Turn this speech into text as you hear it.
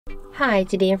Hi,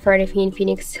 today I'm part of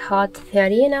INFINIX Hot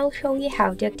 30 and I'll show you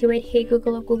how to activate Hey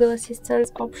Google or Google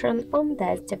Assistant option on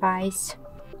this device.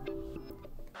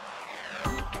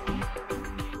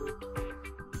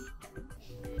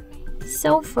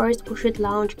 So first we should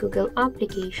launch Google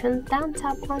application, then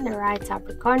tap on the right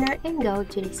upper corner and go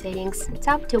to the settings.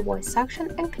 Tap the voice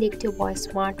section and click the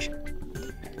voice match.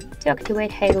 To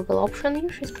activate Hey Google option, you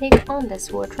should click on the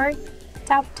switcher,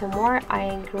 tap to more I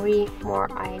agree,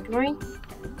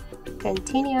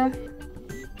 continue,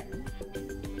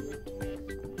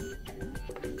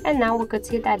 and now we could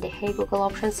see that the Hey Google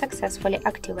option successfully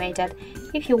activated.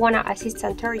 If you want an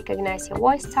assistant to recognize your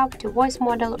voice, tap to voice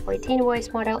model, retain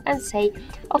voice model and say,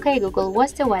 "Okay Google,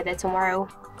 what's the weather tomorrow?"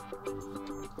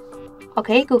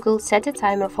 "Okay Google, set a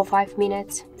timer for 5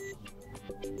 minutes."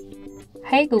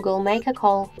 "Hey Google, make a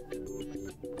call."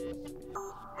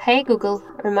 "Hey Google,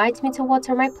 remind me to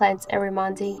water my plants every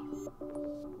Monday."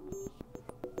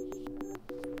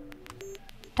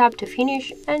 Tap to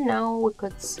finish, and now we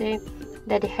could see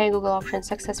that the Hey Google option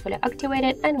successfully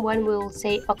activated, and when we will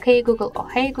say OK Google or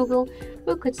Hey Google,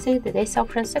 we could see that this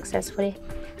option successfully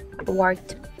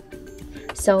worked.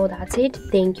 So that's it.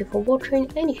 Thank you for watching,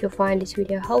 and if you find this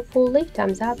video helpful, leave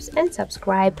thumbs up and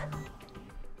subscribe.